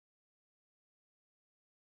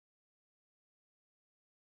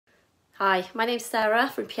Hi, my name's Sarah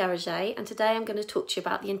from Pier Auge, and today I'm going to talk to you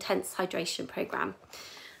about the Intense Hydration Programme.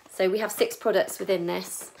 So we have 6 products within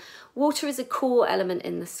this. Water is a core element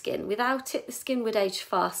in the skin. Without it, the skin would age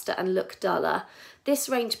faster and look duller. This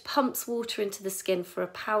range pumps water into the skin for a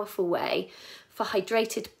powerful way for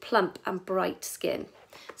hydrated, plump and bright skin.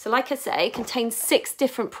 So like I say, it contains 6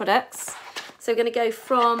 different products. So we're going to go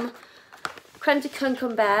from Creme de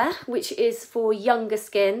Concombre, which is for younger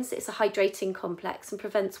skins. It's a hydrating complex and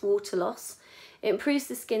prevents water loss. It improves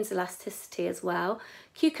the skin's elasticity as well.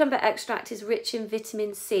 Cucumber extract is rich in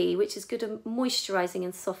vitamin C, which is good at moisturising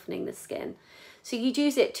and softening the skin. So you'd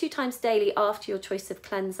use it 2 times daily after your choice of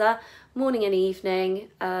cleanser, morning and evening,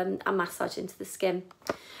 and massage into the skin.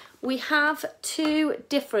 We have 2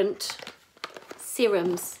 different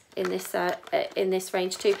serums in this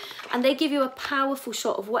range too, and they give you a powerful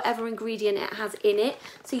shot of whatever ingredient it has in it,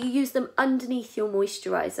 so you use them underneath your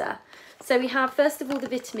moisturiser. So we have first of all the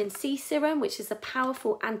vitamin C serum, which is a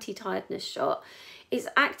powerful anti-tiredness shot. Its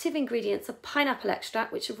active ingredients are pineapple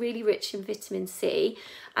extract, which are really rich in vitamin C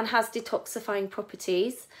and has detoxifying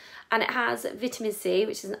properties, and it has vitamin C,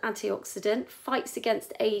 which is an antioxidant, fights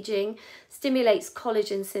against aging, stimulates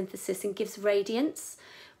collagen synthesis and gives radiance.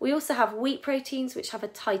 We also have wheat proteins, which have a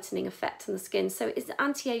tightening effect on the skin. So it's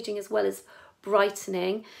anti-aging as well as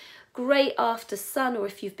brightening. Great after sun or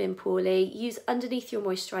if you've been poorly. Use underneath your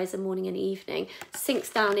moisturiser morning and evening. Sinks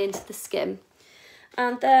down into the skin.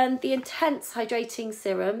 And then the Intense Hydrating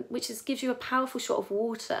Serum, which gives you a powerful shot of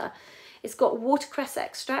water. It's got watercress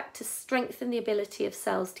extract to strengthen the ability of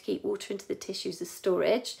cells to keep water into the tissues as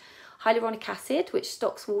storage. Hyaluronic acid, which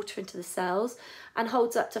stocks water into the cells and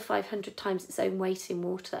holds up to 500 times its own weight in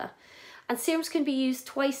water. And serums can be used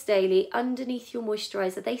twice daily underneath your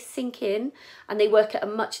moisturiser. They sink in and they work at a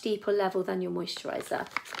much deeper level than your moisturiser.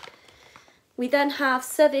 We then have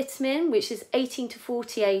Survitamin, which is 18 to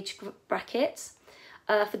 40 age bracket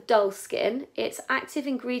for dull skin. Its active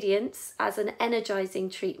ingredients as an energising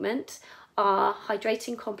treatment are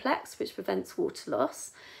hydrating complex, which prevents water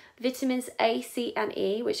loss, vitamins A, C and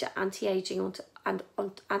E, which are anti-aging and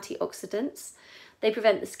antioxidants. They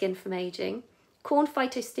prevent the skin from aging. Corn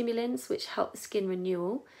phytostimulants, which help the skin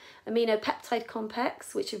renewal. Aminopeptide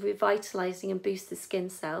complex, which are revitalising and boost the skin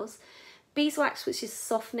cells. Beeswax, which is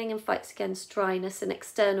softening and fights against dryness and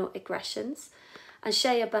external aggressions. And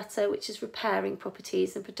shea butter, which is repairing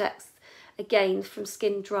properties and protects again from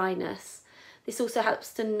skin dryness. This also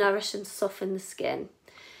helps to nourish and soften the skin.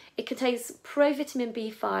 It contains provitamin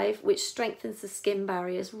B5, which strengthens the skin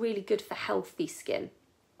barriers, really good for healthy skin.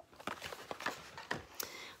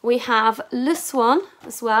 We have Le Swan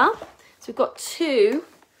as well. So we've got 2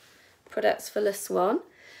 products for Le Swan.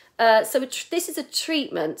 This is a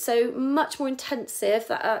treatment, so much more intensive,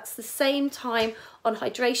 that acts the same time on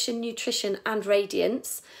hydration, nutrition and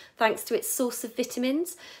radiance, thanks to its source of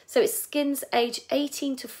vitamins. So it's skins age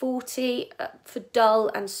 18 to 40 for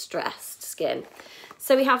dull and stressed skin.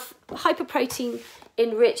 So we have hyperprotein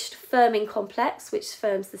enriched firming complex, which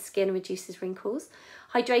firms the skin and reduces wrinkles.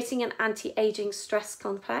 Hydrating and anti-aging stress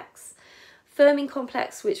complex. Firming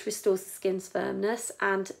complex, which restores the skin's firmness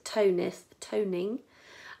and toning.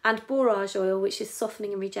 And borage oil, which is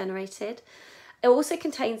softening and regenerated. It also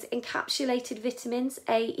contains encapsulated vitamins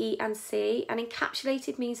A, E and C, and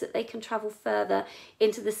encapsulated means that they can travel further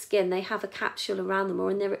into the skin. They have a capsule around them,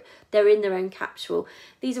 or they're in their own capsule.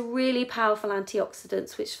 These are really powerful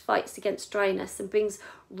antioxidants which fights against dryness and brings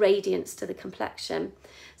radiance to the complexion.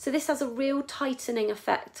 So this has a real tightening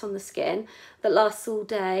effect on the skin that lasts all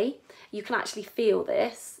day. You can actually feel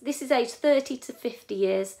this. This is aged 30 to 50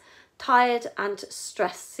 years, tired and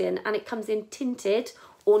stressed skin, and it comes in tinted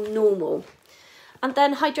or normal. And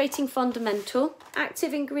then Hydrating Fundamental.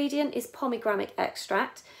 Active ingredient is pomegranate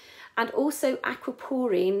extract and also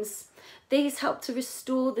aquaporins. These help to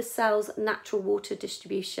restore the cell's natural water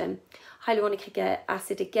distribution. Hyaluronic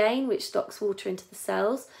acid again, which stocks water into the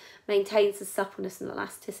cells, maintains the suppleness and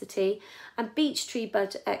elasticity. And beech tree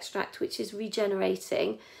bud extract, which is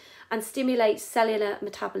regenerating and stimulates cellular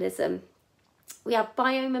metabolism. We have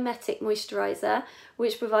Biomimetic Moisturiser,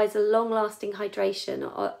 which provides a long-lasting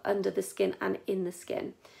hydration under the skin and in the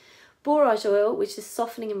skin. Borage oil, which is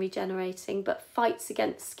softening and regenerating, but fights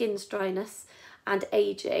against skin's dryness and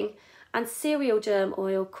aging. And cereal germ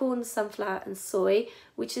oil, corn, sunflower and soy,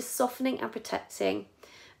 which is softening and protecting.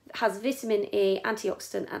 It has vitamin E,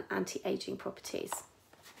 antioxidant and anti-aging properties.